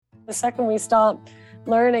The second we stop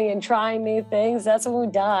learning and trying new things, that's when we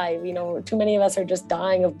die. Too many of us are just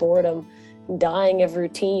dying of boredom, dying of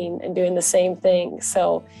routine and doing the same thing.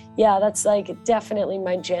 So yeah, that's like definitely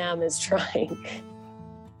my jam is trying.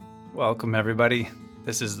 Welcome everybody.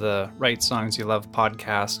 This is the Write Songs You Love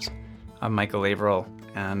podcast. I'm Michael Averill,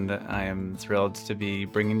 and I am thrilled to be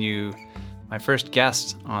bringing you my first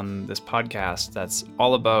guest on this podcast that's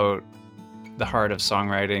all about the heart of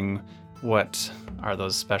songwriting. What are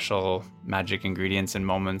those special magic ingredients and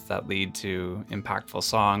moments that lead to impactful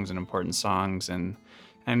songs and important songs, and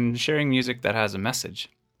sharing music that has a message.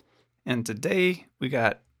 And today we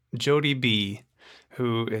got Jody B,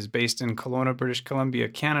 who is based in Kelowna, British Columbia,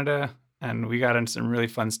 Canada. And we got into some really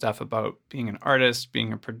fun stuff about being an artist,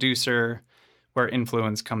 being a producer, where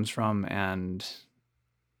influence comes from, and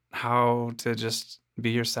how to just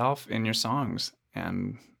be yourself in your songs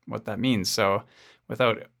and what that means. So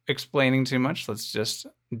without explaining too much, let's just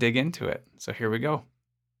dig into it. So here we go.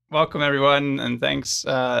 Welcome, everyone, and thanks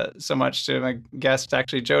so much to my guest,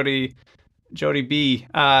 actually, Jody B.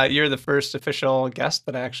 You're the first official guest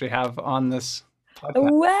that I actually have on this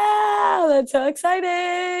podcast. Wow, that's so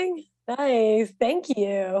exciting. Nice. Thank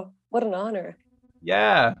you. What an honor.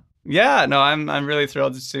 Yeah. No, I'm really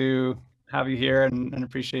thrilled to have you here and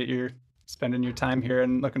appreciate your spending your time here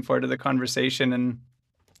and looking forward to the conversation. And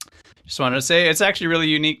just wanted to say it's actually really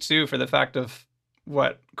unique too, for the fact of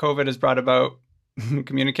what COVID has brought about,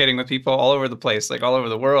 communicating with people all over the place, like all over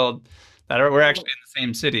the world, we're actually in the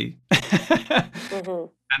same city. Mm-hmm.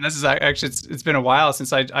 And this is actually, it's been a while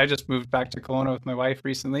since I just moved back to Kelowna with my wife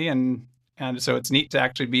recently, and so it's neat to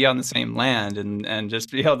actually be on the same land and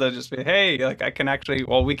just be able to just be, hey, like I can actually,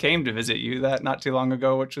 we came to visit you that not too long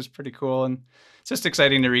ago, which was pretty cool. And it's just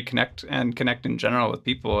exciting to reconnect and connect in general with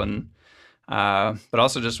people. And, but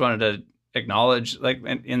also just wanted to acknowledge, like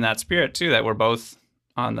in that spirit too, that we're both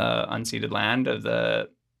on the unceded land of the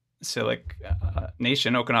Syilx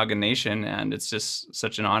Nation, Okanagan Nation. And it's just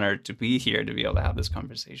such an honor to be here, to be able to have this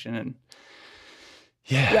conversation. And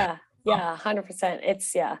yeah, 100%.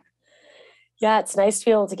 It's nice to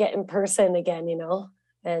be able to get in person again,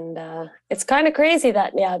 and it's kind of crazy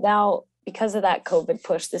that now because of that COVID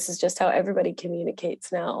push, this is just how everybody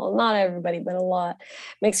communicates now. Well, not everybody, but a lot.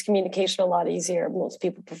 Makes communication a lot easier. Most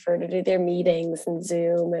people prefer to do their meetings and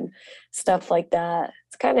Zoom and stuff like that.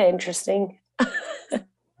 It's kind of interesting.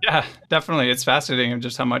 Yeah, definitely. It's fascinating of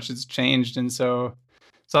just how much it's changed. And so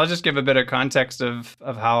I'll just give a bit of context of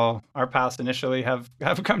how our paths initially have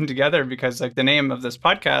come together, because like the name of this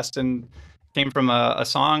podcast and came from a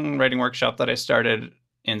songwriting workshop that I started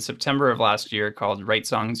in September of last year called Write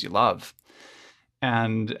Songs You Love.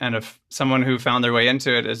 And if someone who found their way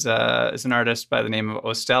into it is an artist by the name of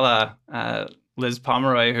Ostella, Liz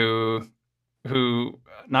Pomeroy, who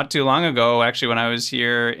not too long ago, actually, when I was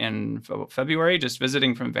here in February, just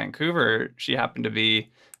visiting from Vancouver, she happened to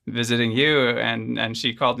be visiting you, and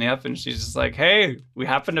she called me up and she's just like, hey, we're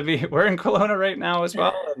in Kelowna right now as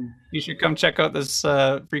well, and you should come check out this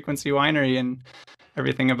Frequency Winery and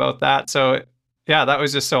everything about that. So yeah, that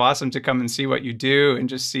was just so awesome to come and see what you do and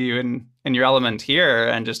just see you in your element here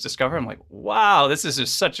and just discover. I'm like, wow, this is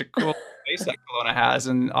just such a cool place that Kelowna has,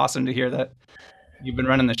 and awesome to hear that you've been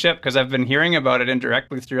running the ship, because I've been hearing about it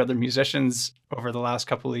indirectly through other musicians over the last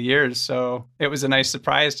couple of years. So it was a nice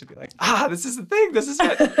surprise to be like, this is the thing. This is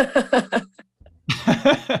it.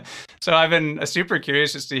 So I've been super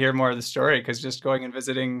curious just to hear more of the story, because just going and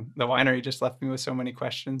visiting the winery just left me with so many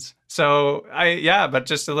questions. So but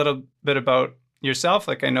just a little bit about yourself.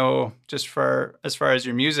 Like I know just as far as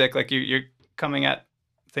your music, like you're coming at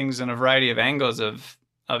things in a variety of angles of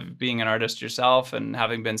being an artist yourself, and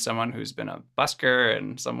having been someone who's been a busker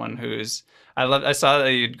and someone I saw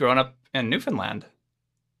that you'd grown up in Newfoundland.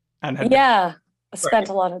 And I spent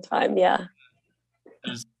a lot of time. Yeah.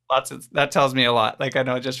 There's that tells me a lot. Like I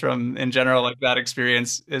know just from in general, like that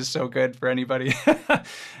experience is so good for anybody.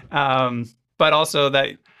 But also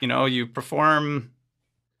that, you perform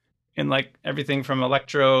in like everything from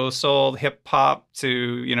electro, soul, hip hop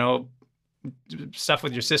to, stuff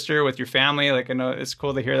with your sister, with your family. Like I know it's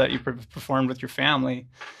cool to hear that you performed with your family,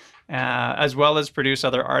 as well as produce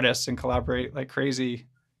other artists and collaborate like crazy.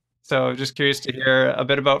 So just curious to hear a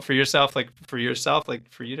bit about for yourself, like for you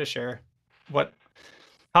to share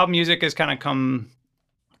how music has kind of come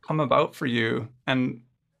about for you. And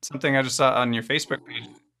something I just saw on your Facebook page,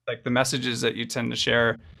 like the messages that you tend to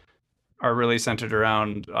share are really centered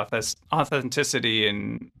around authenticity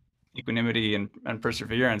and equanimity and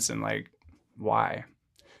perseverance, and like why?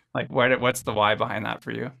 Like what's the why behind that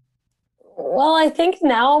for you? Well, I think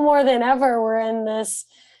now more than ever we're in this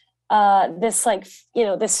this like,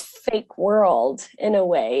 this fake world in a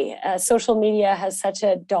way. Social media has such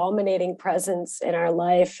a dominating presence in our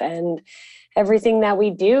life, and everything that we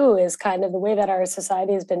do is kind of the way that our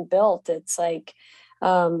society has been built. It's like,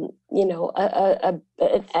 a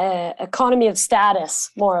economy of status,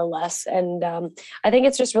 more or less. And I think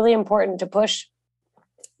it's just really important to push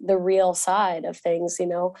the real side of things.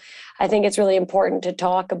 I think it's really important to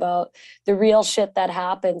talk about the real shit that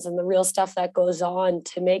happens and the real stuff that goes on,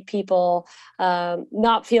 to make people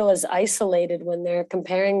not feel as isolated when they're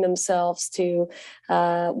comparing themselves to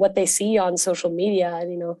what they see on social media.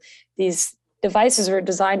 And these devices were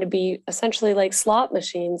designed to be essentially like slot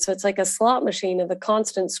machines, so it's like a slot machine of a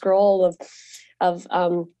constant scroll of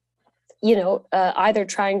either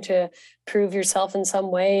trying to prove yourself in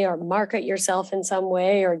some way, or market yourself in some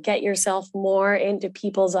way, or get yourself more into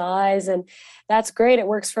people's eyes. And that's great. It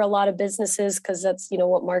works for a lot of businesses because that's,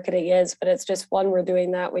 what marketing is. But it's just, when we're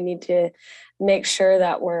doing that, we need to make sure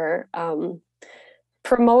that we're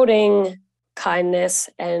promoting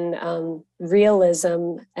kindness and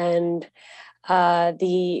realism, and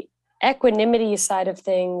the equanimity side of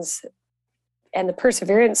things and the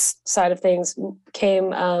perseverance side of things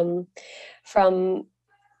came from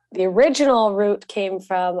the original root came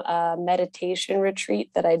from a meditation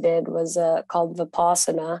retreat that I did, was called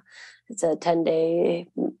Vipassana. It's a 10-day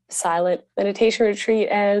silent meditation retreat.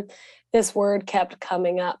 And this word kept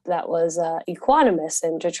coming up, that was equanimous,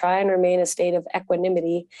 and to try and remain a state of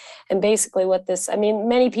equanimity. And basically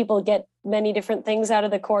many people get many different things out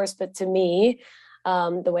of the course, but to me,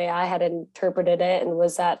 the way I had interpreted it, and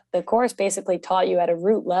was that the course basically taught you at a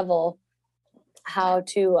root level how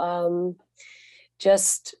to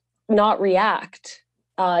just not react,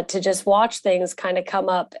 to just watch things kind of come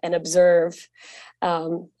up and observe.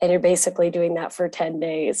 And you're basically doing that for 10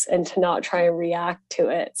 days, and to not try and react to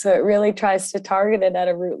it. So it really tries to target it at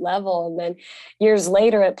a root level. And then years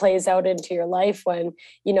later, it plays out into your life when,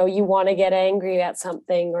 you want to get angry at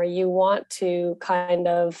something, or you want to kind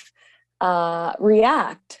of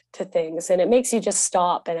react to things, and it makes you just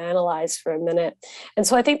stop and analyze for a minute. And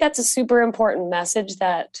so I think that's a super important message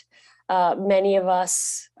that many of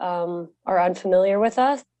us are unfamiliar with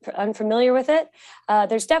it.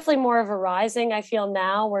 There's definitely more of a rising, I feel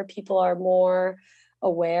now, where people are more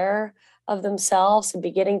aware of themselves and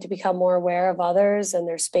beginning to become more aware of others and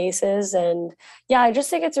their spaces. And yeah, I just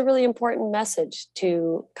think it's a really important message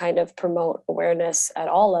to kind of promote awareness at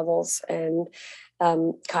all levels, and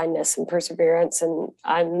kindness and perseverance. And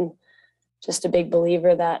I'm just a big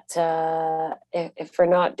believer that if we're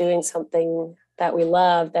not doing something that we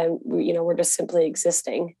love, then we're just simply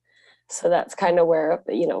existing. So that's kind of where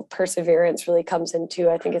perseverance really comes into.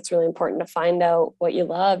 I think it's really important to find out what you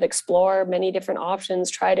love, explore many different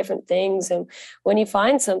options, try different things, and when you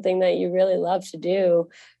find something that you really love to do,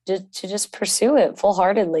 to just pursue it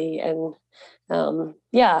full-heartedly. And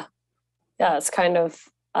it's kind of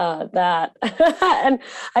that. And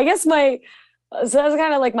I guess so that's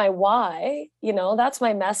kind of like my why, that's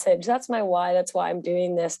my message. That's my why. That's why I'm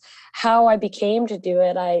doing this. How I became to do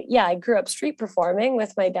it. I grew up street performing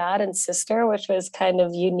with my dad and sister, which was kind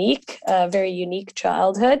of unique, a very unique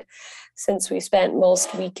childhood, since we spent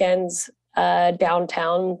most weekends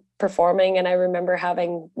downtown performing. And I remember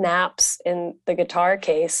having naps in the guitar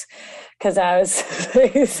case because I was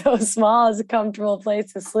so small, it's a comfortable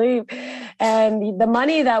place to sleep. And the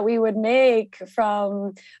money that we would make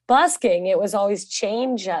from busking, it was always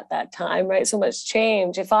change at that time, right? So much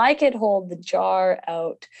change. If I couldn't hold the jar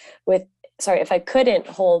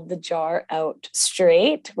out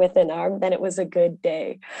straight with an arm, then it was a good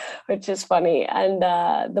day, which is funny. And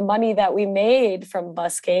the money that we made from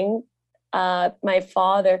busking, my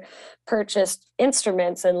father purchased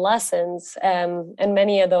instruments and lessons, and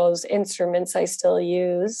many of those instruments I still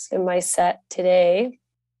use in my set today.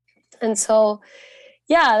 And so,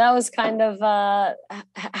 that was kind of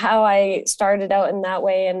how I started out in that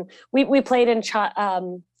way. And we played in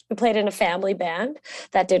a family band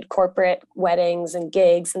that did corporate weddings and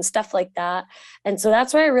gigs and stuff like that. And so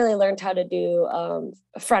that's where I really learned how to do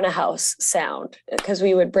front of house sound, because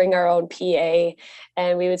we would bring our own PA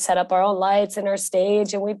and we would set up our own lights and our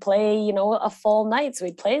stage, and we'd play, a full night. So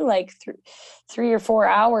we'd play like 3 or 4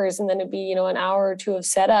 hours, and then it'd be, an hour or two of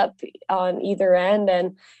setup on either end.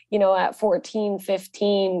 And at 14,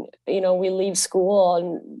 15, we leave school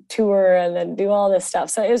and tour and then do all this stuff.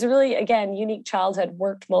 So it was really, again, unique childhood.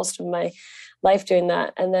 Worked most of my life doing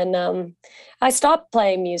that. And then I stopped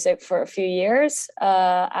playing music for a few years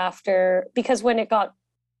after, because when it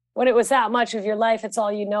was that much of your life, it's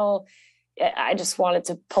all you know, I just wanted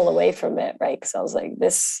to pull away from it, right? Because I was like,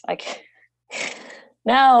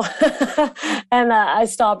 No. And I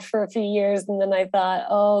stopped for a few years, and then I thought,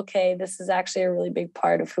 oh, okay, this is actually a really big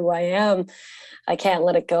part of who I am. I can't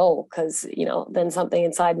let it go because, then something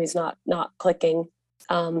inside me is not clicking.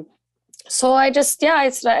 Um, so I just, yeah,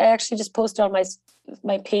 I actually just posted on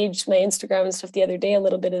my page, my Instagram and stuff the other day, a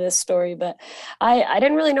little bit of this story, but I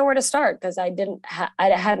didn't really know where to start because I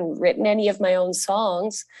hadn't written any of my own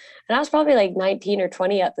songs, and I was probably like 19 or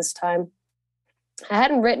 20 at this time. I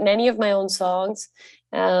hadn't written any of my own songs,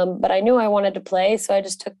 but I knew I wanted to play, so I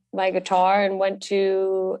just took my guitar and went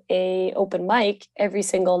to a open mic every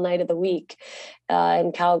single night of the week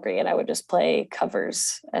in Calgary, and I would just play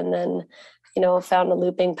covers. And then, found a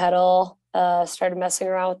looping pedal, started messing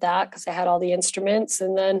around with that because I had all the instruments,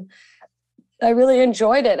 and then I really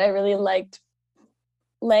enjoyed it. I really liked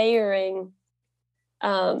layering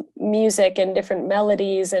music and different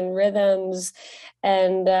melodies and rhythms,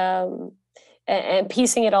 and and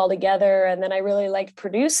piecing it all together. And then I really liked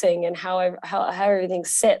producing and how everything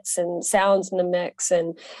sits and sounds in the mix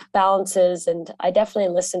and balances. And I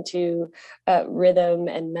definitely listened to rhythm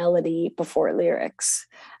and melody before lyrics.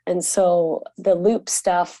 And so the loop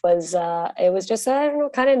stuff was it was just, I don't know,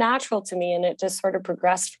 kind of natural to me, and it just sort of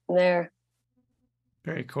progressed from there.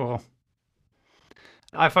 Very cool.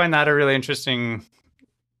 I find that a really interesting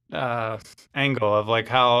angle of like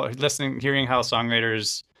how hearing how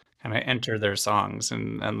songwriters kind of enter their songs,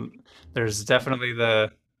 and there's definitely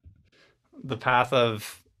the path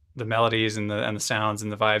of the melodies and the sounds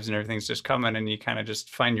and the vibes and everything's just coming, and you kind of just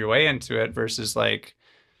find your way into it versus like,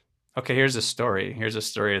 okay, here's a story. Here's a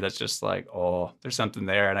story that's just like, oh, there's something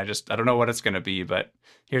there, and I don't know what it's gonna be, but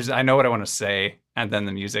I know what I want to say, and then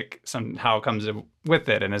the music somehow comes with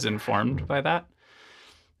it and is informed by that.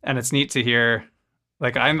 And it's neat to hear.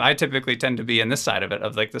 Like I typically tend to be in this side of it,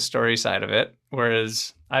 of like the story side of it,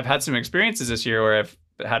 whereas I've had some experiences this year where I've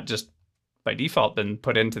had just by default been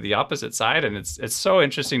put into the opposite side, and it's so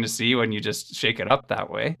interesting to see when you just shake it up that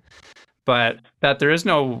way. But that there is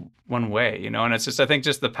no one way, and it's just, I think,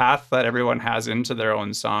 just the path that everyone has into their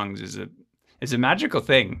own songs is a magical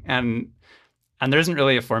thing, and there isn't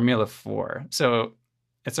really a formula for. So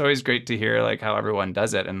it's always great to hear like how everyone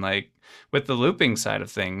does it, and like with the looping side of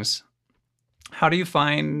things, how do you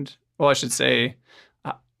find, well, I should say,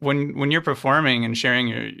 when you're performing and sharing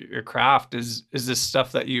your craft, is this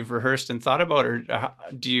stuff that you've rehearsed and thought about, or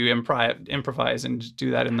do you improvise and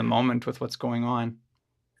do that in the moment with what's going on?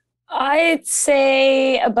 I'd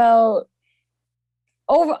say about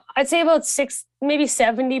six, maybe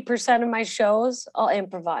 70% of my shows, I'll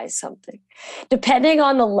improvise something. Depending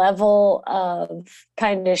on the level of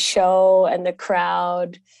kind of show and the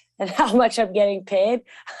crowd and how much I'm getting paid,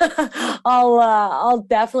 I'll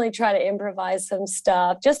definitely try to improvise some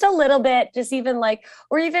stuff, just a little bit, just even like,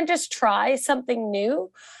 or even just try something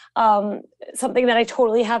new, um, something that I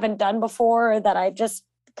totally haven't done before, or that I just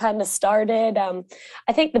kind of started.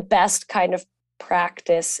 I think the best kind of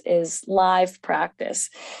practice is live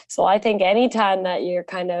practice. So I think anytime that you're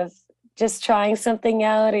kind of just trying something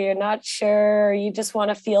out, or you're not sure, or you just want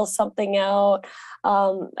to feel something out,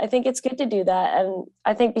 I think it's good to do that. And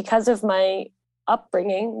I think because of my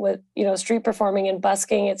upbringing with, street performing and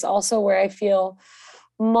busking, it's also where I feel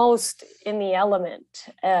most in the element,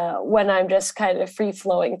 when I'm just kind of free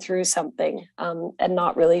flowing through something, and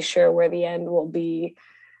not really sure where the end will be.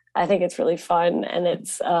 I think it's really fun, and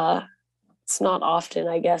it's not often,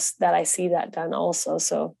 I guess, that I see that done also.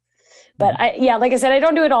 So, but yeah, like I said, I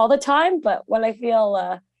don't do it all the time, but when I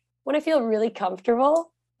feel really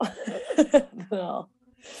comfortable, well,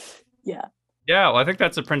 yeah. Yeah, well, I think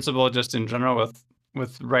that's a principle just in general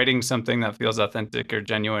with writing something that feels authentic or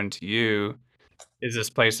genuine to you, is this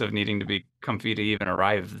place of needing to be comfy to even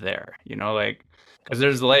arrive there, like, because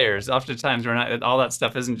there's layers. Oftentimes we're not, all that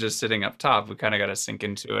stuff isn't just sitting up top. We kind of got to sink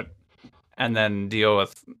into it and then deal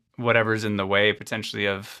with whatever's in the way potentially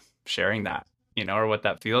of sharing that, or what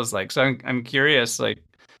that feels like. So I'm curious, like,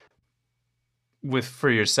 for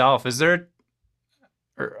yourself, is there,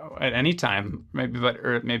 or at any time maybe, but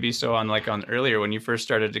or maybe so on, like, on earlier when you first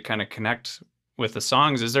started to kind of connect with the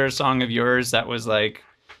songs, is there a song of yours that was like,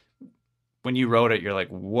 when you wrote it, you're like,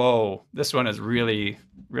 whoa, this one is really,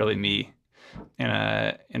 really me in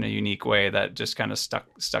a unique way that just kind of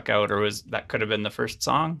stuck out, or was that could have been the first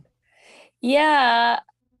song? Yeah.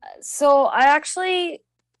 So I actually,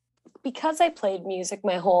 because I played music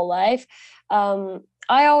my whole life,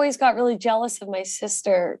 I always got really jealous of my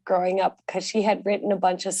sister growing up because she had written a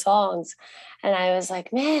bunch of songs. And I was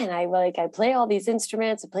like, man, I play all these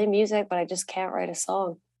instruments, I play music, but I just can't write a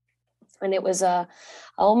song. And it was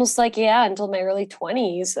almost like, yeah, until my early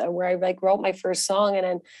 20s, where I like wrote my first song. And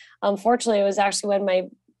then unfortunately, it was actually when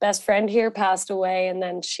best friend here passed away, and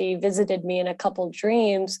then she visited me in a couple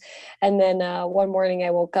dreams. And then one morning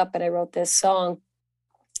I woke up and I wrote this song.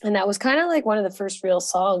 And that was kind of like one of the first real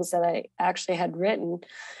songs that I actually had written.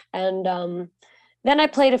 And then I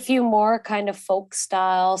played a few more kind of folk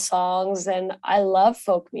style songs, and I love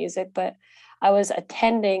folk music, but I was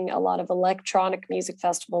attending a lot of electronic music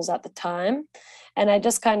festivals at the time. And I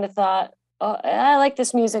just kind of thought, oh, I like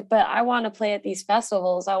this music, but I want to play at these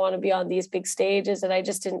festivals. I want to be on these big stages. And I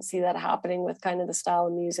just didn't see that happening with kind of the style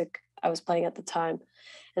of music I was playing at the time.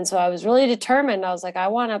 And so I was really determined. I was like, I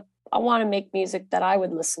want to make music that I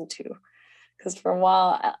would listen to. Because for a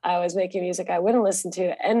while I was making music I wouldn't listen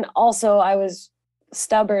to. And also I was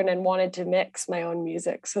stubborn and wanted to mix my own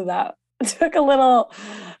music. So that took a little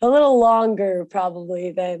longer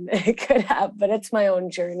probably than it could have, but it's my own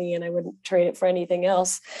journey and I wouldn't trade it for anything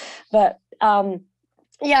else. But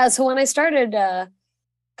yeah, so when I started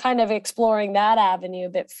kind of exploring that avenue a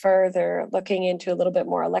bit further, looking into a little bit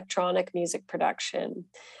more electronic music production.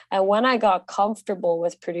 And when I got comfortable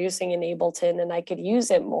with producing in Ableton and I could use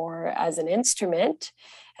it more as an instrument,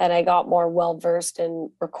 and I got more well versed in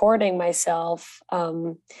recording myself,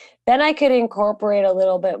 then I could incorporate a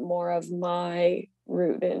little bit more of my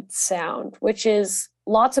rooted sound, which is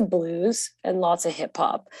lots of blues and lots of hip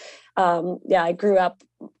hop. Yeah, I grew up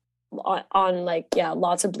on like, yeah,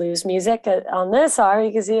 lots of blues music. On this arm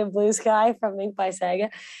you can see a blue sky from Ink by Sega,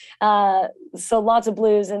 so lots of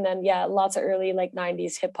blues, and then yeah, lots of early like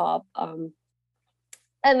 90s hip hop, and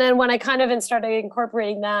then when I kind of started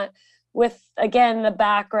incorporating that with again the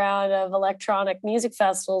background of electronic music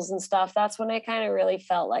festivals and stuff, that's when I kind of really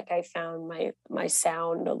felt like I found my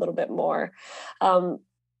sound a little bit more.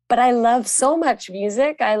 But I love so much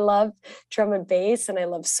music. I love drum and bass, and I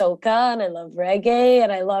love soca, and I love reggae,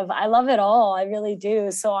 and I love it all. I really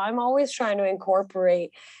do. So I'm always trying to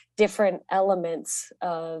incorporate different elements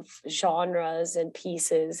of genres and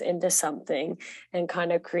pieces into something and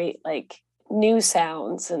kind of create like new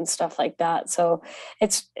sounds and stuff like that. So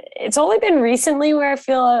it's only been recently where I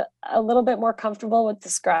feel a little bit more comfortable with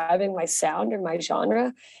describing my sound or my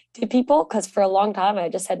genre to people, because for a long time I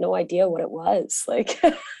just had no idea what it was like.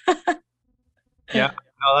 Yeah,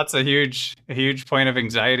 no, that's a huge point of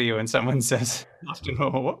anxiety when someone says, often,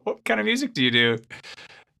 "Oh, what kind of music do you do?"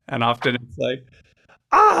 And often it's like,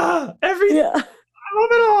 everything. Yeah. I love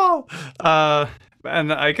it all.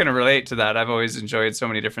 And I can relate to that. I've always enjoyed so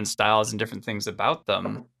many different styles and different things about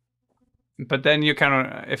them. But then you kind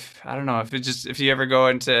of, if I don't know, if you ever go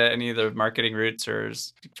into any of the marketing routes or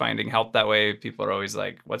finding help that way, people are always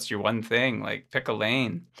like, "What's your one thing? Like, pick a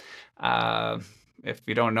lane." If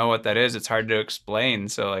you don't know what that is, it's hard to explain.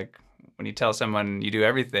 So like when you tell someone you do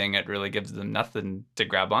everything, it really gives them nothing to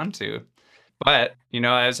grab onto. But,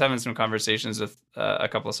 I was having some conversations with a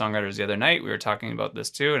couple of songwriters the other night. We were talking about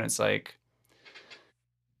this too. And it's like,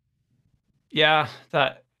 yeah,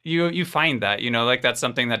 that you find that, like that's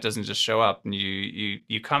something that doesn't just show up, and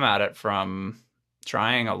you come at it from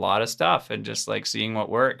trying a lot of stuff and just like seeing what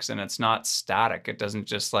works, and it's not static. It doesn't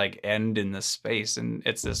just like end in this space, and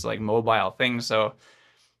it's this like mobile thing. So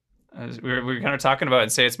we were kind of talking about it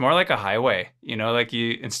and say it's more like a highway, like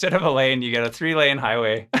you, instead of a lane, you get a 3-lane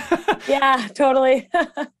highway. Yeah, totally. Want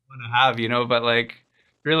to have, but like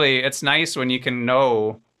really it's nice when you can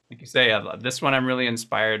know, like you say, this one I'm really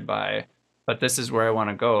inspired by, but this is where I want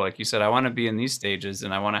to go. Like you said, I want to be in these stages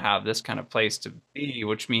and I want to have this kind of place to be,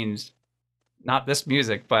 which means not this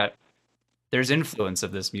music, but there's influence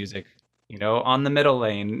of this music, on the middle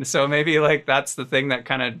lane. So maybe like that's the thing that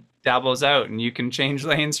kind of dabbles out, and you can change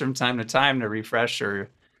lanes from time to time to refresh or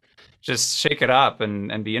just shake it up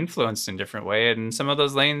and be influenced in a different way. And some of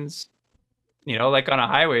those lanes, like on a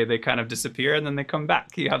highway, they kind of disappear and then they come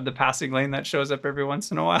back. You have the passing lane that shows up every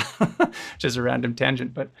once in a while, which is a random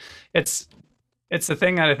tangent, but it's the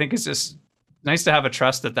thing that I think is just nice to have a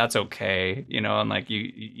trust that that's okay, and like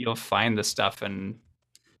you'll find the stuff, and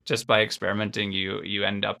just by experimenting, you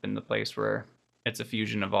end up in the place where it's a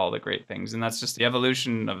fusion of all the great things, and that's just the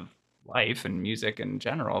evolution of life and music in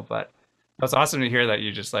general. But it's awesome to hear that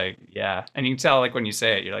you're just like, yeah, and you can tell like when you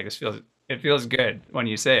say it, you're like, it feels good when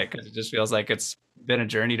you say it, because it just feels like it's been a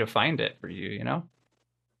journey to find it for you,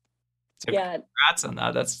 So Yeah. Congrats on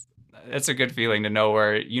that. It's a good feeling to know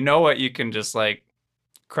where what you can just like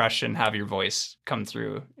crush and have your voice come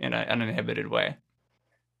through in an uninhibited way.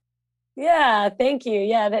 Yeah, thank you.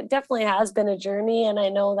 Yeah, that definitely has been a journey, and I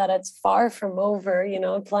know that it's far from over.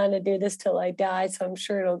 I plan to do this till I die, so I'm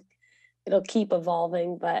sure it'll keep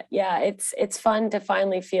evolving. But yeah, it's fun to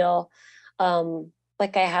finally feel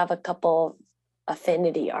like I have a couple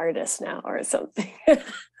affinity artists now or something.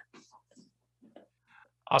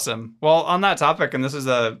 Awesome. Well, on that topic, and this is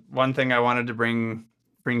the one thing I wanted to bring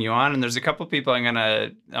you on, and there's a couple people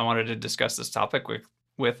I wanted to discuss this topic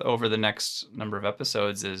with over the next number of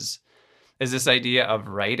episodes is this idea of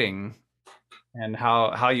writing and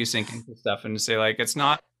how you sink into stuff and say like it's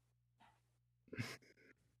not,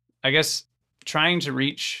 I guess, trying to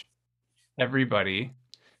reach everybody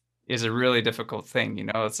is a really difficult thing, you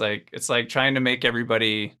know? It's like trying to make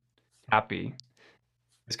everybody happy.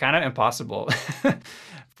 It's kind of impossible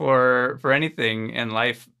for anything in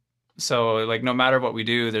life. So like no matter what we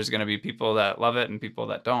do, there's going to be people that love it and people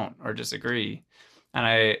that don't or disagree.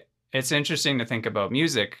 And it's interesting to think about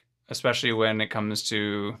music, especially when it comes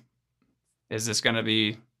to, is this going to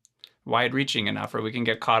be wide reaching enough, or we can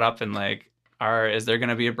get caught up in like, is there going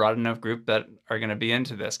to be a broad enough group that are going to be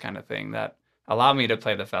into this kind of thing, that allow me to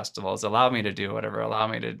play the festivals, allow me to do whatever, allow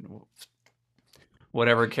me to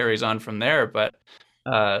whatever carries on from there. But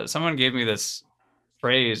someone gave me this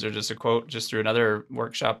phrase or just a quote just through another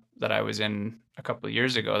workshop that I was in a couple of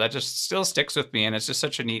years ago that just still sticks with me. And it's just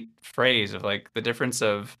such a neat phrase of like the difference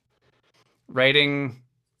of writing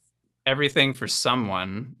everything for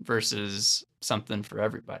someone versus something for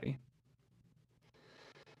everybody.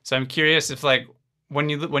 So I'm curious if like when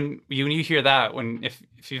you hear that,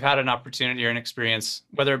 if you've had an opportunity or an experience,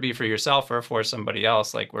 whether it be for yourself or for somebody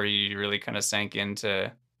else, like where you really kind of sank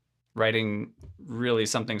into writing really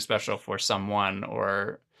something special for someone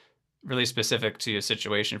or really specific to a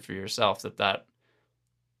situation for yourself, that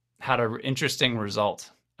had an interesting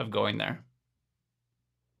result of going there.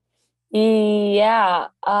 Yeah.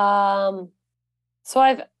 So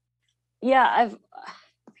I've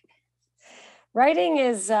writing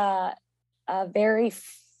is a very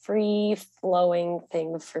free flowing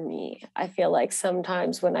thing for me. I feel like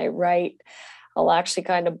sometimes when I write, I'll actually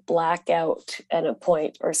kind of black out at a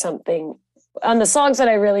point or something on the songs that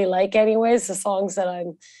I really like anyways, the songs that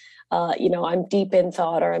I'm deep in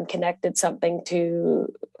thought or I'm connected to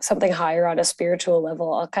something higher on a spiritual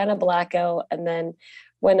level, I'll kind of black out. And then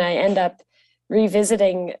when I end up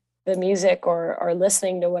revisiting the music or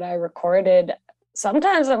listening to what I recorded,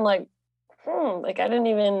 sometimes I'm like, like I didn't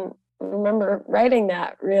even remember writing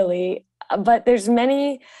that really. But there's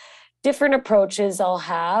many different approaches I'll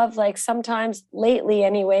have. Like sometimes lately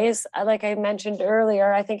anyways, like I mentioned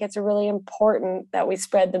earlier, I think it's really important that we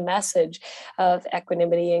spread the message of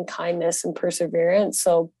equanimity and kindness and perseverance.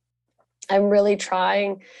 So I'm really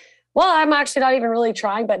trying, well, I'm actually not even really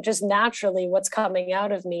trying, but just naturally what's coming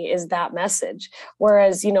out of me is that message.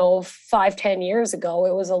 Whereas, 5-10 years ago,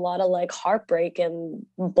 it was a lot of like heartbreak and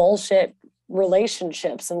bullshit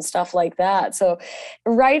relationships and stuff like that. So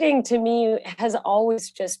writing to me has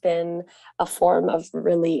always just been a form of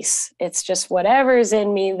release. It's just whatever's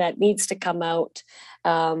in me that needs to come out.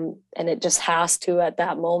 And it just has to at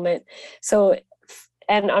that moment. So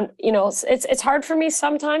it's hard for me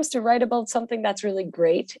sometimes to write about something that's really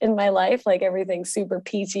great in my life, like everything's super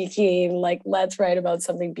peachy keen, like let's write about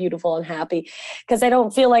something beautiful and happy, because I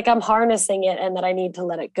don't feel like I'm harnessing it and that I need to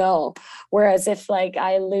let it go. Whereas if like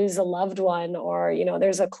I lose a loved one or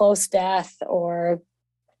there's a close death or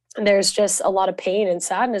there's just a lot of pain and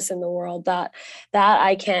sadness in the world that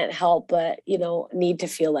I can't help but need to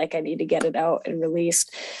feel like I need to get it out and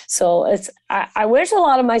released. So I wish a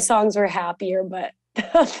lot of my songs were happier, but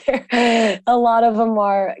a lot of them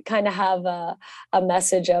are kind of have a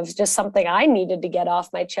message of just something I needed to get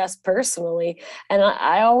off my chest personally. And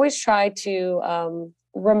I always try to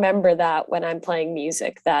remember that when I'm playing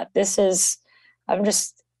music, that I'm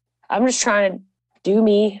just trying to do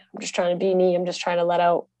me. I'm just trying to be me. I'm just trying to let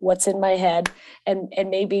out what's in my head and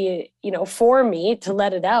maybe, for me to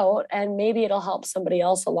let it out, and maybe it'll help somebody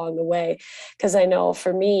else along the way. Because I know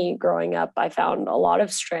for me growing up, I found a lot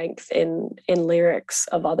of strength in lyrics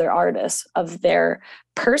of other artists, of their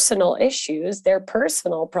personal issues, their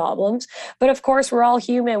personal problems. But of course, we're all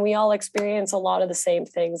human. We all experience a lot of the same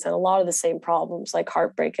things and a lot of the same problems, like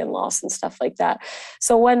heartbreak and loss and stuff like that.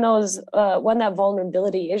 So when that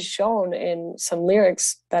vulnerability is shown in some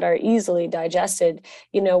lyrics that are easily digested,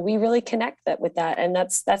 we really connect with that. And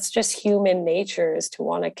that's just human nature, is to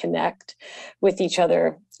want to connect with each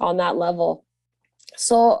other on that level.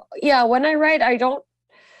 So yeah, when I write, I don't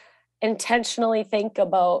intentionally think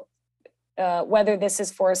about whether this is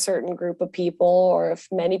for a certain group of people or if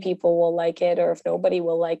many people will like it or if nobody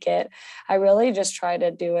will like it. I really just try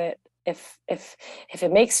to do it if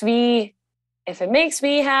it makes me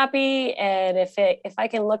happy, and if I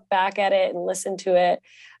can look back at it and listen to it,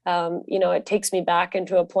 it takes me back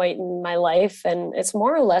into a point in my life, and it's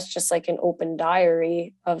more or less just like an open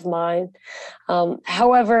diary of mine.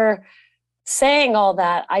 However, saying all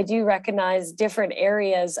that, I do recognize different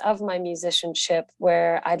areas of my musicianship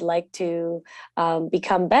where I'd like to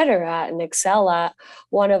become better at and excel at.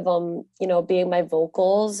 One of them, being my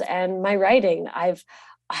vocals and my writing. I've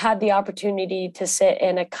had the opportunity to sit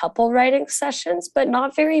in a couple writing sessions, but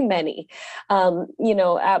not very many.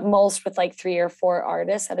 At most with like 3 or 4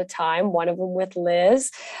 artists at a time. One of them with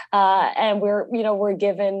Liz, and we're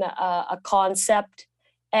given a concept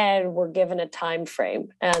and we're given a time frame,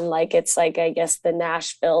 and like it's like, I guess, the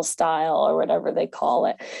Nashville style or whatever they call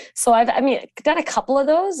it. So I've done a couple of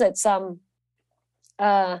those. It's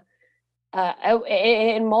uh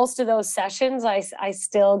in most of those sessions, I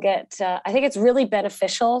still get, I think it's really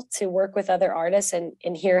beneficial to work with other artists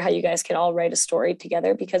and hear how you guys can all write a story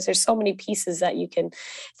together, because there's so many pieces that you can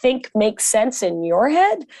think make sense in your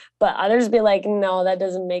head, but others be like, no, that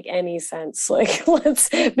doesn't make any sense. Like, let's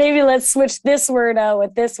switch this word out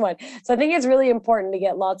with this one. So I think it's really important to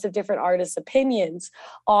get lots of different artists' opinions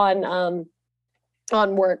on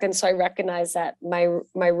work. And so I recognize that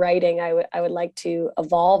my writing, I would like to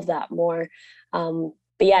evolve that more. But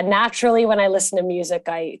yeah, naturally when I listen to music,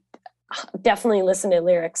 I definitely listen to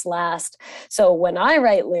lyrics last. So when I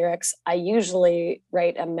write lyrics, I usually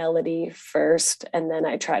write a melody first, and then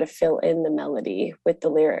I try to fill in the melody with the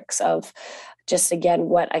lyrics of just, again,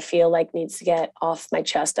 what I feel like needs to get off my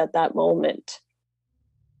chest at that moment.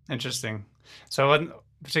 Interesting. So one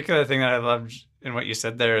particular thing that I loved in what you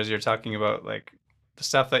said there is you're talking about like the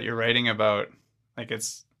stuff that you're writing about. Like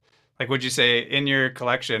it's like, would you say in your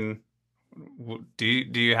collection, do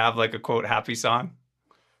you have like a quote happy song?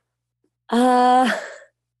 Uh,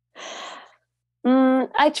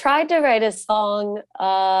 I tried to write a song.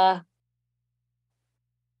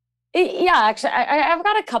 Yeah, actually, I've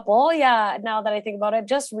got a couple. Yeah, now that I think about it,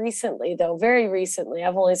 just recently, though, very recently,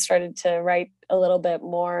 I've only started to write a little bit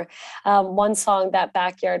more. One song, that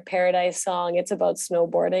Backyard Paradise song, it's about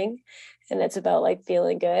snowboarding, and it's about like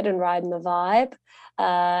feeling good and riding the vibe.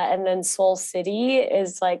 And then Soul City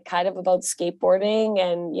is like kind of about skateboarding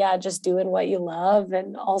and, yeah, just doing what you love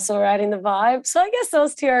and also riding the vibe. So I guess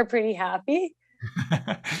those two are pretty happy.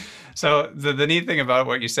 So the neat thing about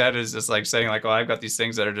what you said is just like saying like, oh, I've got these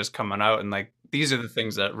things that are just coming out, and like these are the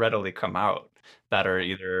things that readily come out that are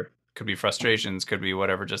either could be frustrations, could be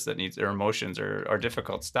whatever, just that needs or emotions or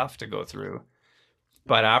difficult stuff to go through.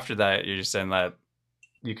 But after that, you're just saying that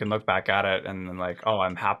you can look back at it and then like, oh,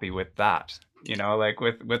 I'm happy with that, like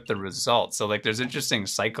with the result. So like there's an interesting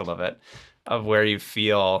cycle of it, of where you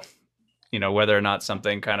feel, whether or not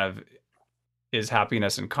something kind of is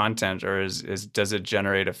happiness and content, or is does it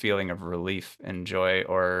generate a feeling of relief and joy,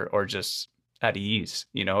 or just at ease,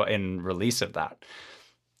 in release of that.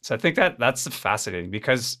 So I think that that's fascinating,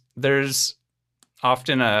 because there's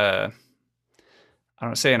often I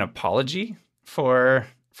don't say an apology for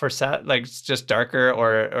sad, like it's just darker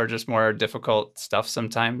or just more difficult stuff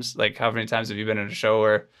sometimes. Like how many times have you been in a show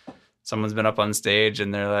where someone's been up on stage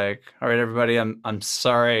and they're like, all right, everybody, I'm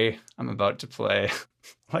sorry, I'm about to play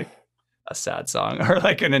like a sad song or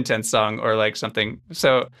like an intense song or like something.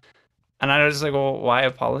 So, and I was just like, well, why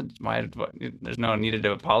apologize? There's no needed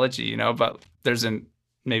to apology, but there's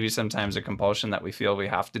maybe sometimes a compulsion that we feel we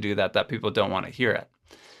have to do that people don't want to hear it.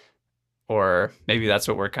 Or maybe that's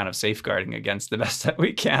what we're kind of safeguarding against the best that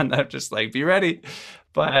we can, that just like be ready.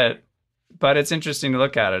 But it's interesting to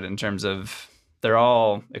look at it in terms of they're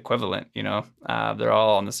all equivalent, they're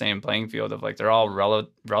all on the same playing field of like, they're all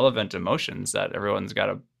relevant emotions that everyone's got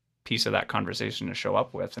a piece of that conversation to show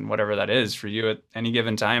up with, and whatever that is for you at any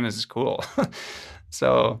given time is cool.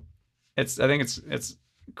 So I think it's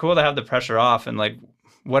cool to have the pressure off, and like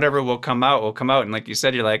whatever will come out. And like you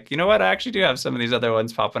said, you're like, you know what, I actually do have some of these other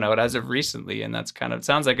ones popping out as of recently, and that's kind of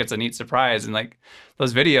sounds like it's a neat surprise. And like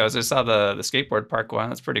those videos, I saw the skateboard park one.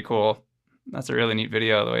 That's pretty cool. That's a really neat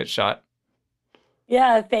video, the way it's shot.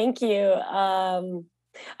 Yeah, thank you.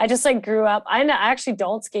 I just like grew up. I actually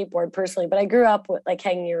don't skateboard personally, but I grew up with like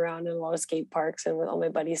hanging around in a lot of skate parks and with all my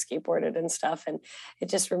buddies skateboarded and stuff. And it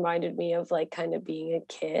just reminded me of like kind of being a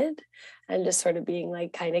kid and just sort of being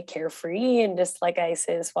like kind of carefree. And just like I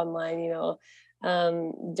say this one line,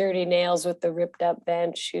 dirty nails with the ripped up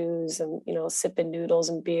band shoes and, sipping noodles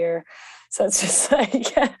and beer. So it's just like,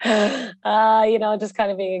 just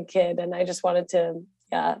kind of being a kid. And I just wanted to,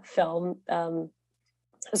 yeah, film.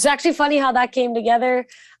 It's actually funny how that came together.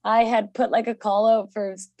 I had put like a call out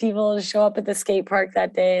for people to show up at the skate park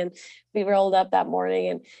that day, and we rolled up that morning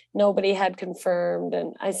and nobody had confirmed.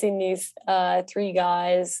 And I seen these 3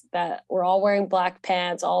 guys that were all wearing black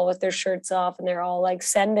pants, all with their shirts off, and they're all like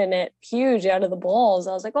sending it huge out of the bowls.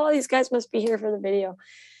 I was like, oh, these guys must be here for the video.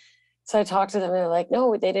 So I talked to them and they're like,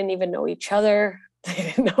 no, they didn't even know each other. They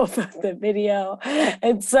didn't know about the video.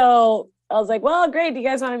 And so I was like, well, great. Do you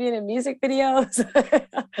guys want to be in a music video?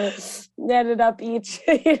 They ended up each,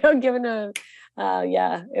 giving a,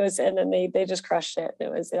 yeah, it was, and then they just crushed it.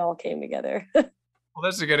 It all came together. Well,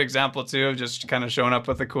 that's a good example too of just kind of showing up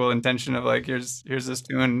with a cool intention of like, here's this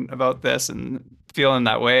tune about this and feeling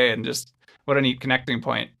that way and just what a neat connecting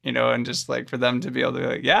point, and just like for them to be able to be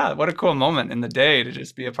like, yeah, what a cool moment in the day to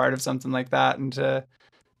just be a part of something like that and to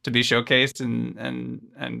be showcased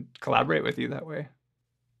and collaborate with you that way.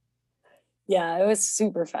 Yeah, it was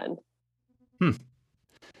super fun. Hmm.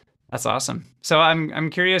 That's awesome. So I'm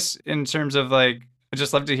curious in terms of like I'd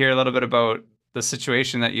just love to hear a little bit about the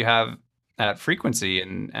situation that you have at Frequency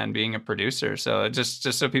and being a producer. So just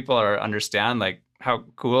so people are understand like how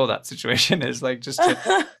cool that situation is. Like just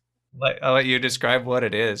to I'll let you describe what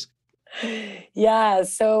it is. Yeah,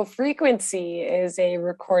 so Frequency is a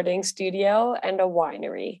recording studio and a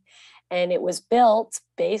winery. And it was built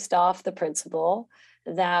based off the principle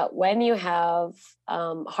that when you have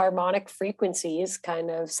harmonic frequencies, kind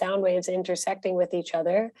of sound waves intersecting with each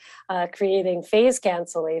other, creating phase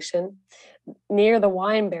cancellation, near the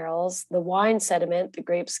wine barrels, the wine sediment, the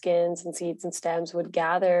grape skins and seeds and stems would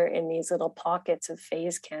gather in these little pockets of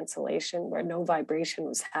phase cancellation where no vibration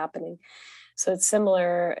was happening. So it's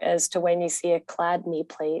similar as to when you see a Chladni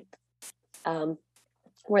plate,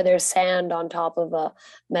 where there's sand on top of a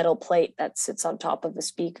metal plate that sits on top of the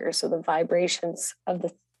speaker. So the vibrations of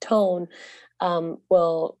the tone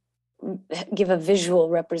will give a visual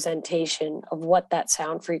representation of what that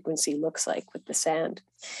sound frequency looks like with the sand.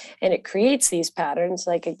 And it creates these patterns,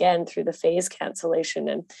 like again, through the phase cancellation.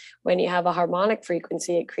 And when you have a harmonic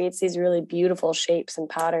frequency, it creates these really beautiful shapes and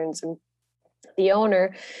patterns. And the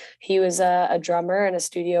owner, he was a drummer and a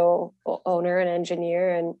studio owner and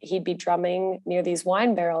engineer, and he'd be drumming near these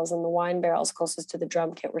wine barrels, and the wine barrels closest to the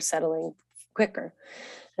drum kit were settling quicker.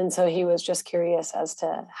 And so he was just curious as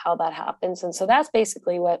to how that happens. And so that's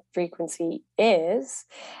basically what Frequency is,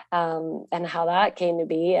 and how that came to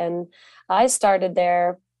be. And I started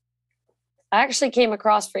there. I actually came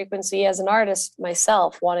across Frequency as an artist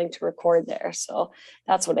myself, wanting to record there. So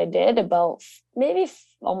that's what I did about maybe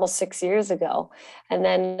almost 6 years ago. And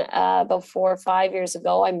then about 4 or 5 years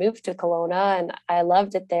ago, I moved to Kelowna and I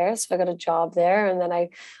loved it there. So I got a job there. And then I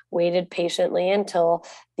waited patiently until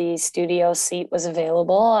the studio seat was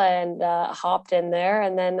available and hopped in there.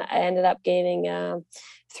 And then I ended up gaining a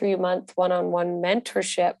 3-month one-on-one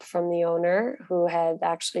mentorship from the owner who had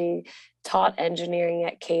actually taught engineering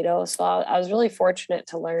at Cato. So I was really fortunate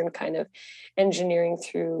to learn kind of engineering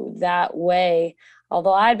through that way.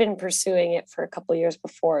 Although I'd been pursuing it for a couple of years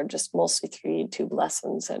before, just mostly through YouTube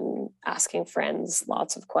lessons and asking friends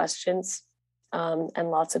lots of questions,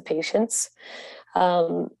 and lots of patience.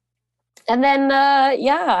 And then,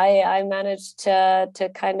 yeah, I managed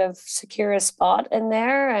to kind of secure a spot in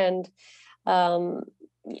there, and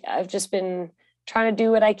I've just been trying to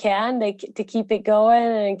do what I can to keep it going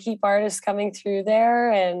and keep artists coming through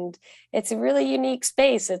there. And it's a really unique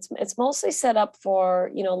space. It's mostly set up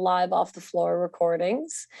for, live off the floor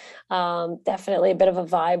recordings. Definitely a bit of a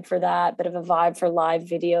vibe for that, bit of a vibe for live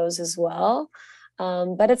videos as well.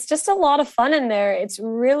 But it's just a lot of fun in there. It's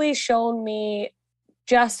really shown me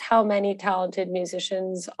just how many talented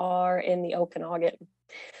musicians are in the Okanagan,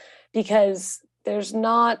 because there's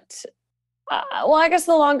not well, I guess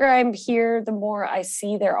the longer I'm here, the more I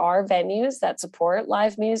see there are venues that support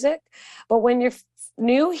live music. But when you're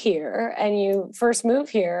new here and you first move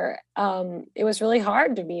here, it was really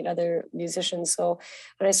hard to meet other musicians. So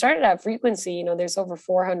when I started at Frequency, there's over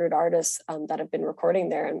 400 artists that have been recording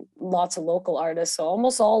there, and lots of local artists. So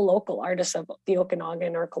almost all local artists of the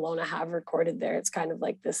Okanagan or Kelowna have recorded there. It's kind of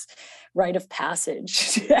like this rite of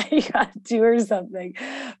passage you got to do or something.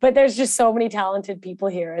 But there's just so many talented people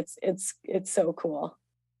here. It's so cool.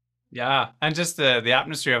 Yeah, and just the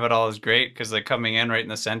atmosphere of it all is great because like coming in right in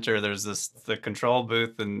the center, there's the control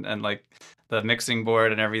booth and like the mixing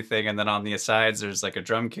board and everything, and then on the sides there's like a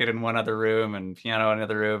drum kit in one other room and piano in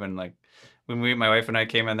another room, and like when my wife and I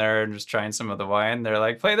came in there and just trying some of the wine, they're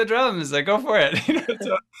like, play the drums, like go for it.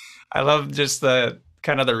 So I love just the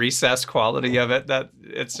kind of the recessed quality of it. That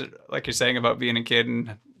it's like you're saying about being a kid,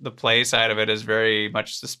 and the play side of it is very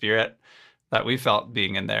much the spirit that we felt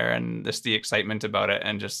being in there, and just the excitement about it,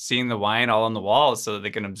 and just seeing the wine all on the walls so that they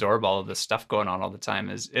can absorb all of this stuff going on all the time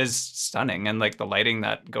is stunning. And like the lighting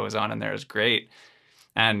that goes on in there is great.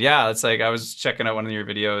 And yeah, it's like I was checking out one of your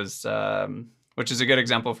videos, which is a good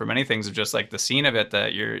example for many things of just like the scene of it,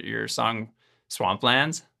 that your song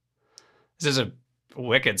Swamplands. This is a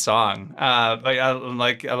Wicked song. I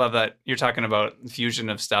love that you're talking about fusion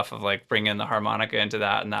of stuff of like bringing the harmonica into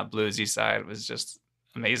that, and that bluesy side was just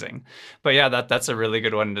amazing. But yeah, that's a really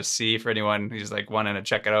good one to see for anyone who's like wanting to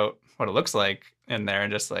check it out, what it looks like in there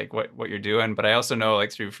and just like what you're doing. But I also know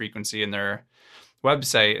like through Frequency and their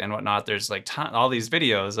website and whatnot, there's like all these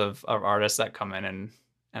videos of artists that come in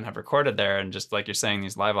and have recorded there, and just like you're saying,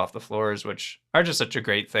 these live off the floors, which are just such a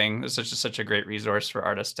great thing. It's such a great resource for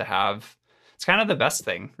artists to have. It's kind of the best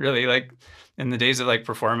thing, really. Like in the days of like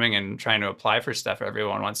performing and trying to apply for stuff,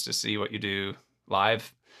 everyone wants to see what you do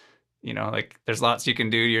live. Like there's lots you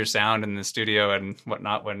can do to your sound in the studio and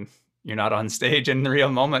whatnot when you're not on stage in the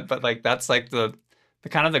real moment. But like that's like the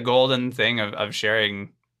kind of the golden thing of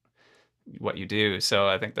sharing what you do. So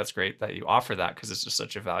I think that's great that you offer that because it's just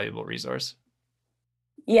such a valuable resource.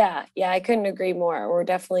 Yeah, yeah, I couldn't agree more. We're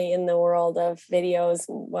definitely in the world of videos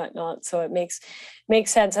and whatnot, so it makes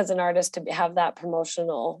sense as an artist to have that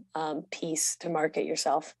promotional piece to market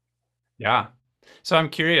yourself. Yeah. So I'm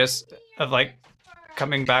curious of like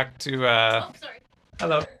coming back to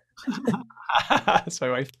hello. That's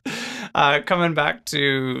my wife. Coming back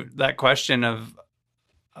to that question of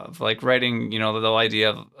like writing, the whole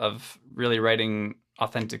idea of really writing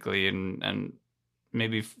authentically and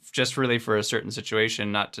maybe just really for a certain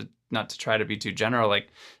situation, not to try to be too general. Like,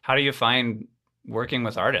 how do you find working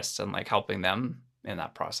with artists and like helping them in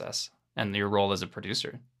that process and your role as a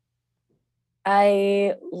producer?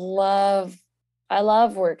 I love I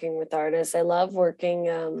love working with artists. I love working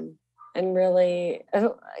and really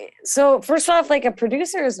so first off, like a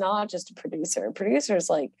producer is not just a producer. A producer is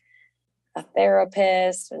like a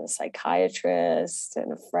therapist and a psychiatrist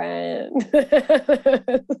and a friend.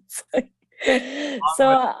 It's like-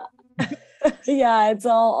 so yeah, it's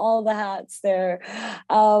all the hats there.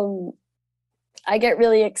 Um, I get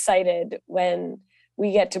really excited when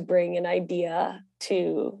we get to bring an idea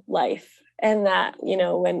to life, and that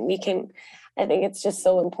when we can. I think it's just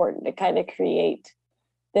so important to kind of create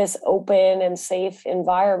this open and safe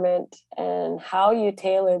environment, and how you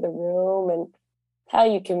tailor the room and how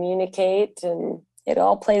you communicate, and it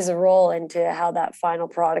all plays a role into how that final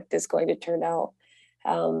product is going to turn out.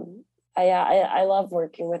 um, I love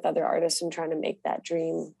working with other artists and trying to make that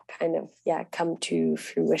dream kind of come to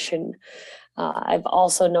fruition. I've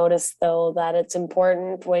also noticed though that it's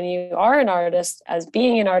important when you are an artist, as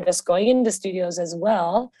being an artist, going into studios as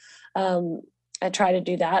well. um, I try to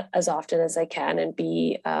do that as often as I can and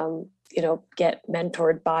be get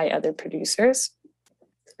mentored by other producers.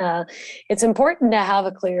 uh, it's important to have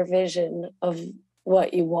a clear vision of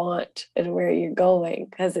what you want and where you're going,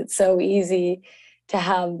 because it's so easy to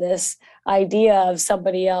have this idea of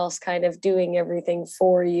somebody else kind of doing everything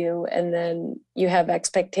for you, and then you have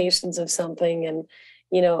expectations of something, and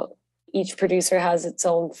you know each producer has its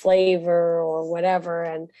own flavor or whatever,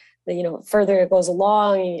 and further it goes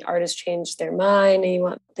along, artists change their mind and you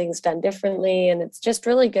want things done differently, and it's just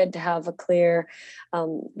really good to have a clear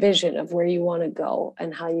vision of where you want to go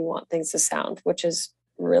and how you want things to sound, which is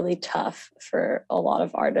really tough for a lot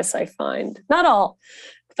of artists, I find. Not all,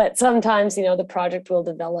 but sometimes the project will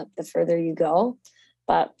develop the further you go.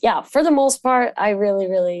 But yeah, for the most part, I really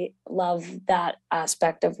really love that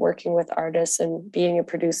aspect of working with artists, and being a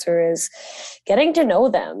producer is getting to know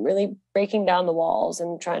them, really breaking down the walls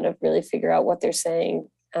and trying to really figure out what they're saying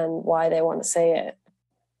and why they want to say it.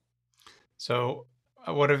 So,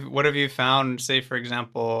 what have you found? Say, for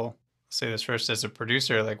example, say this first as a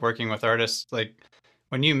producer, like working with artists, like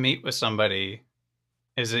when you meet with somebody,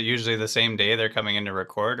 is it usually the same day they're coming in to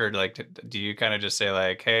record, or like do you kind of just say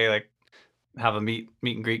like, hey, like have a meet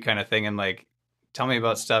and greet kind of thing, and like tell me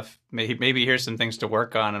about stuff. Maybe here's some things to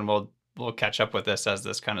work on, and we'll catch up with this as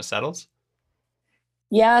this kind of settles.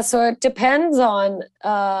 Yeah, so it depends on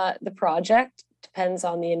the project, depends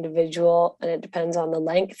on the individual, and it depends on the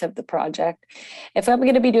length of the project. If I'm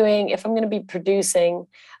going to be producing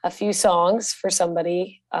a few songs for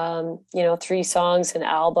somebody, 3 songs, an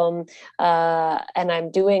album, and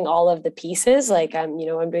I'm doing all of the pieces, like I'm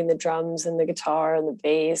doing the drums and the guitar and the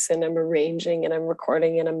bass, and I'm arranging and I'm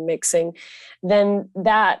recording and I'm mixing, then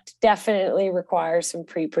that definitely requires some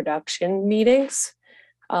pre-production meetings.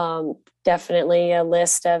 um, Definitely a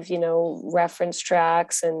list of reference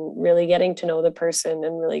tracks, and really getting to know the person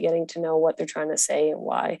and really getting to know what they're trying to say and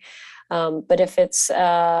why. But if it's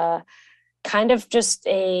kind of just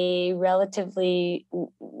a relatively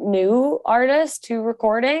new artist to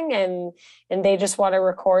recording, and they just want to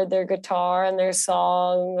record their guitar and their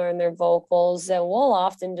song or their vocals, then we'll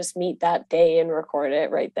often just meet that day and record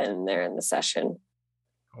it right then and there in the session.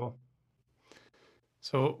 Cool.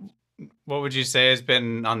 So, what would you say has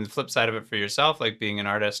been on the flip side of it for yourself, like being an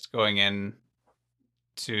artist going in?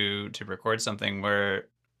 to record something where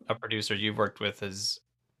a producer you've worked with has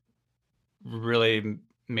really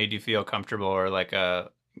made you feel comfortable, or like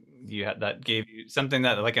you had that gave you something,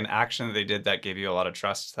 that like an action that they did that gave you a lot of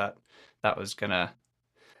trust that that was gonna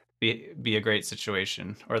be a great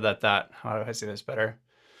situation, or that how do I say this better?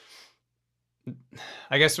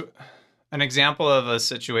 I guess an example of a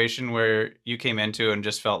situation where you came into and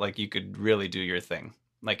just felt like you could really do your thing,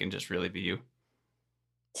 like, and just really be you.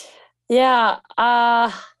 Yeah.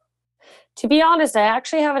 To be honest, I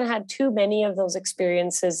actually haven't had too many of those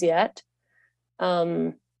experiences yet.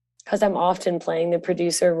 Because I'm often playing the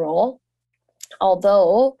producer role.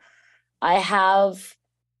 Although I have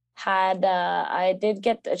I did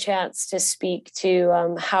get a chance to speak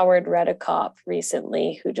to Howard Redekop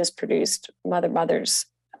recently, who just produced Mother Mother's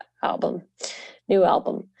new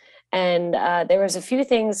album. And there was a few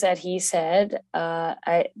things that he said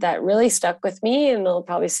that really stuck with me, and they'll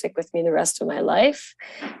probably stick with me the rest of my life.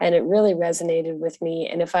 And it really resonated with me.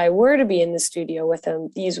 And if I were to be in the studio with him,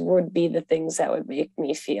 these would be the things that would make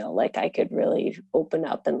me feel like I could really open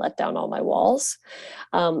up and let down all my walls.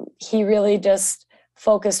 He really just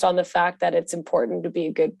focused on the fact that it's important to be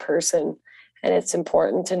a good person, and it's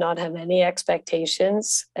important to not have any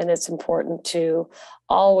expectations, and it's important to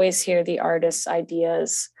always hear the artist's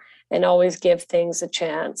ideas and always give things a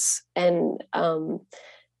chance, and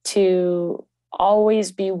to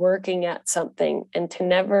always be working at something, and to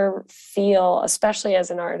never feel, especially as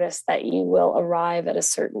an artist, that you will arrive at a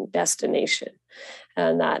certain destination,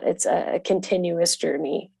 and that it's a continuous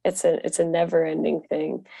journey. It's a never ending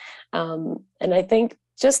thing. And I think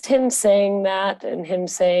just him saying that, and him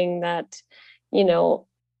saying that, you know,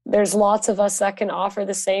 there's lots of us that can offer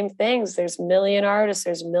the same things. There's a million artists,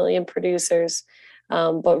 there's a million producers.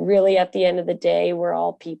 But really, at the end of the day, we're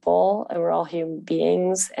all people and we're all human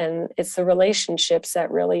beings. And it's the relationships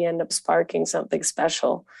that really end up sparking something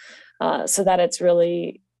special. So that it's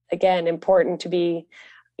really, again, important to be,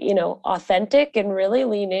 authentic and really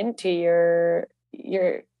lean into your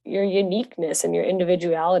uniqueness and your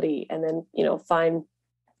individuality, and then, find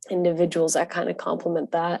individuals that kind of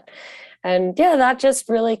complement that. And yeah, that just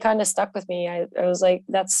really kind of stuck with me. I was like,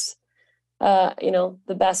 that's,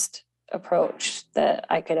 the best approach that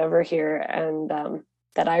I could ever hear, and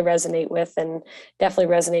that I resonate with, and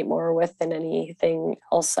definitely resonate more with than anything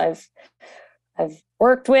else I've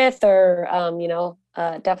worked with, or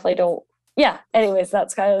definitely don't. Yeah. Anyways,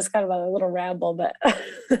 that's kind of a little ramble, but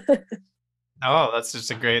Oh, that's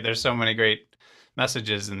just a great. There's so many great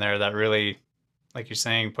messages in there that really, like you're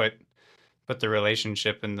saying, put the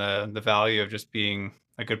relationship and the value of just being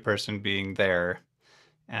a good person, being there,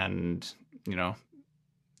 and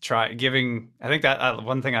try giving. I think that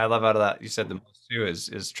one thing I love out of that you said the most too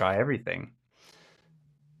is try everything.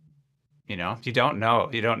 You don't know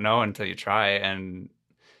until you try, and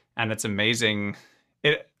it's amazing.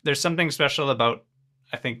 There's something special about,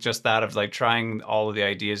 I think, just that of like trying all of the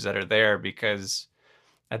ideas that are there, because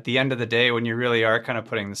at the end of the day, when you really are kind of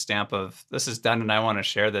putting the stamp of this is done and I want to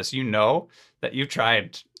share this, that you've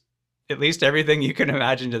tried at least everything you can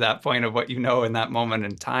imagine to that point of what you know in that moment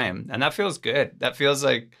in time. And that feels good. That feels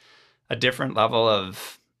like a different level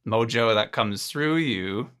of mojo that comes through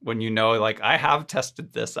you when like, I have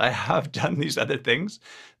tested this, I have done these other things.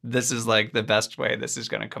 This is like the best way this is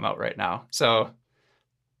going to come out right now. So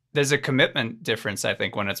there's a commitment difference, I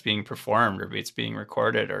think, when it's being performed or it's being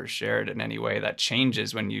recorded or shared in any way that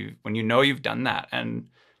changes when you know you've done that. And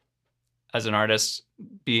as an artist,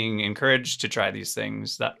 being encouraged to try these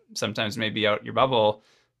things that sometimes may be out your bubble,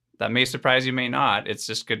 that may surprise you, may not. It's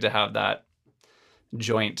just good to have that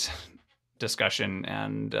joint discussion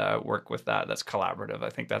and work with that. That's collaborative. I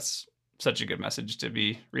think that's such a good message to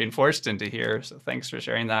be reinforced and to hear. So thanks for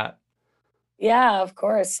sharing that. Yeah, of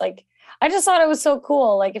course. Like, I just thought it was so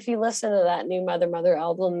cool. Like, if you listen to that new Mother Mother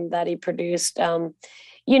album that he produced,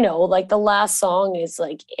 like the last song is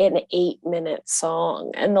like an 8-minute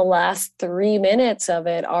song, and the last 3 minutes of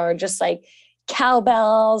it are just like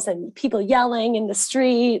cowbells and people yelling in the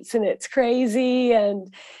streets, and it's crazy.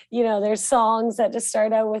 And there's songs that just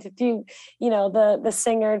start out with a few, the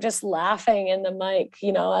singer just laughing in the mic,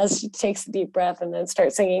 as she takes a deep breath and then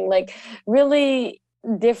starts singing, like really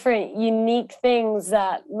different, unique things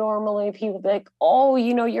that normally people be like, oh,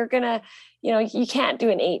 you're gonna, you can't do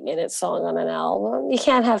an 8-minute song on an album. You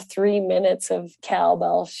can't have 3 minutes of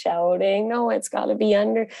cowbell shouting. No, it's got to be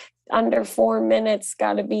under 4 minutes.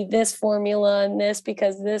 Got to be this formula and this,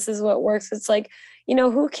 because this is what works. It's like,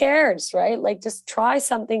 who cares, right? Like, just try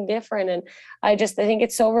something different. And I think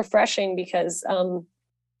it's so refreshing, because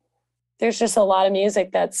there's just a lot of music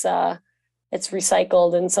that's it's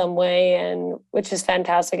recycled in some way, and which is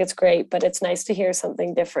fantastic. It's great, but it's nice to hear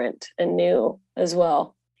something different and new as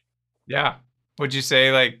well. Yeah. Would you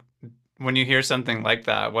say, like, when you hear something like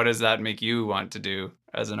that, what does that make you want to do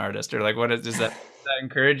as an artist? Or like, does that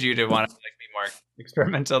encourage you to want to like be more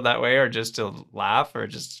experimental that way, or just to laugh, or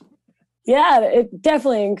just? Yeah, it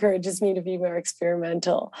definitely encourages me to be more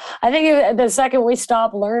experimental. I think the second we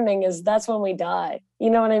stop learning that's when we die.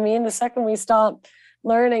 You know what I mean? The second we stop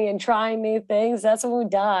learning and trying new things, that's when we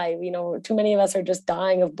die. You know, too many of us are just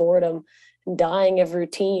dying of boredom and dying of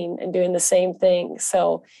routine and doing the same thing.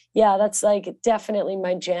 So yeah, that's like definitely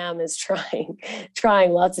my jam is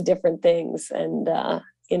trying lots of different things. And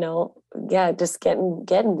you know, yeah, just getting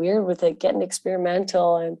weird with it, getting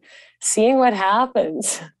experimental and seeing what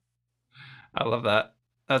happens. I love that.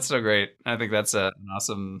 That's so great. I think that's an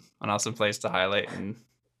awesome place to highlight, and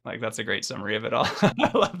like that's a great summary of it all.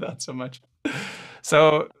 I love that so much.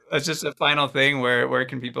 So that's just a final thing. Where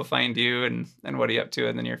can people find you, and what are you up to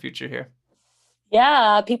in the near future here?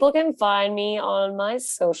 Yeah, people can find me on my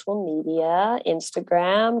social media,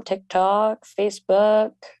 Instagram, TikTok,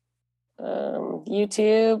 Facebook,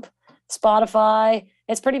 YouTube, Spotify.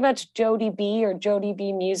 It's pretty much Jody B or Jody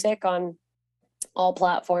B Music on all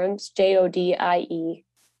platforms, Jodie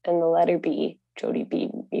and the letter B, Jody B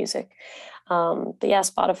Music. But yeah,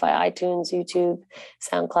 Spotify, iTunes, YouTube,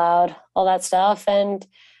 SoundCloud, all that stuff. And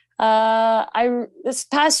I this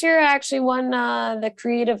past year I actually won the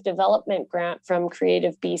creative development grant from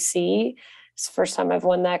Creative BC. It's the first time I've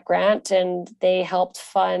won that grant, and they helped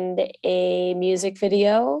fund a music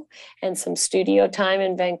video and some studio time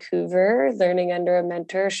in Vancouver, learning under a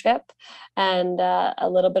mentorship, and a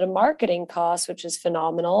little bit of marketing costs, which is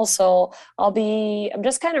phenomenal. So I'm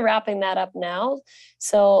just kind of wrapping that up now.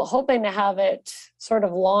 So hoping to have it sort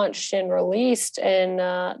of launched and released in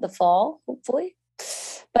the fall, hopefully.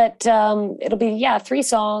 But it'll be, yeah, 3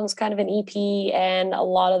 songs, kind of an EP, and a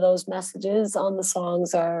lot of those messages on the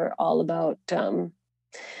songs are all about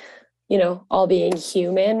you know, all being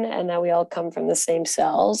human, and that we all come from the same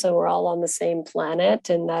cells and we're all on the same planet,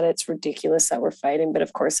 and that it's ridiculous that we're fighting. But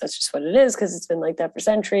of course, that's just what it is, because it's been like that for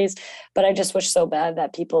centuries. But I just wish so bad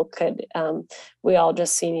that people could, we all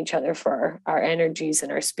just seen each other for our energies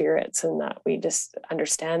and our spirits, and that we just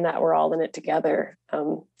understand that we're all in it together.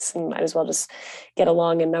 So might as well just get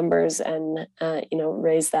along in numbers and, you know,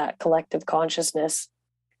 raise that collective consciousness.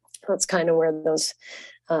 That's kind of where those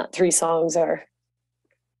 3 songs are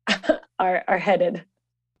are headed.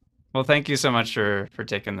 Well, thank you so much for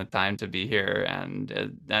taking the time to be here,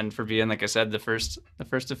 and for being, like I said, the first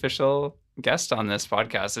official guest on this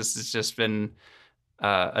podcast. This has just been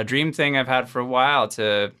a dream thing I've had for a while,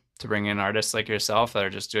 to bring in artists like yourself that are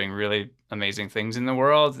just doing really amazing things in the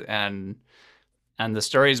world, and the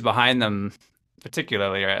stories behind them,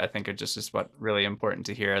 particularly, I think are just what really important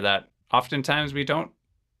to hear, that oftentimes we don't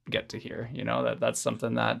get to hear. You know, that's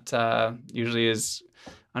something that usually is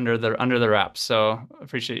under the wraps. So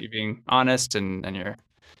appreciate you being honest, and your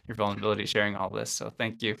vulnerability, sharing all this. So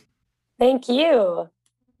thank you. Thank you.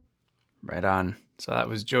 Right on. So that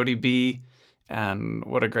was Jody B, and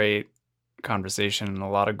what a great conversation, and a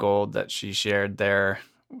lot of gold that she shared there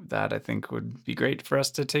that I think would be great for us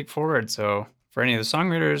to take forward. So for any of the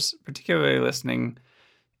songwriters particularly listening,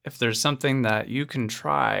 if there's something that you can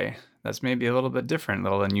try that's maybe a little bit different, a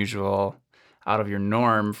little unusual, out of your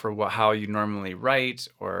norm for how you normally write,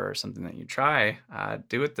 or something that you try,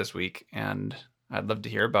 do it this week, and I'd love to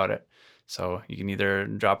hear about it. So you can either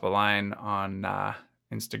drop a line on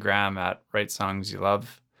Instagram at Write Songs You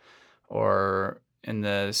Love, or in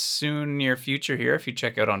the soon near future here, if you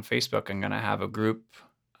check out on Facebook, I'm going to have a group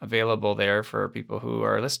available there for people who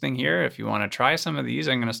are listening here. If you want to try some of these,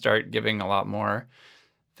 I'm going to start giving a lot more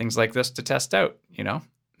things like this to test out, you know.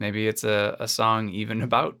 Maybe it's a song even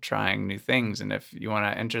about trying new things. And if you want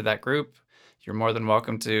to enter that group, you're more than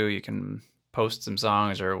welcome to. You can post some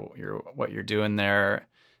songs or what you're doing there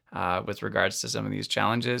with regards to some of these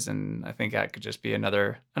challenges. And I think that could just be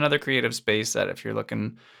another creative space that if you're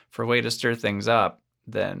looking for a way to stir things up,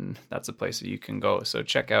 then that's a place that you can go. So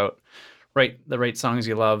check out the Write Songs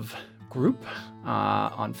You Love group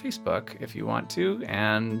on Facebook if you want to.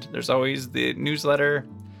 And there's always the newsletter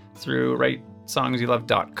through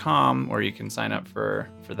writesongsyouLove.com, where you can sign up for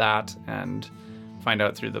that and find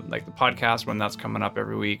out through the podcast when that's coming up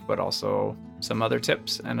every week, but also some other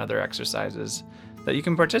tips and other exercises that you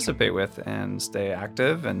can participate with and stay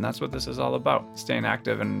active. And that's what this is all about, staying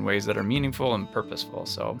active in ways that are meaningful and purposeful.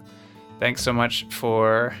 So thanks so much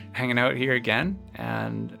for hanging out here again,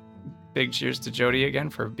 and big cheers to Jody again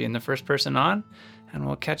for being the first person on, and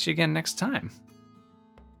we'll catch you again next time.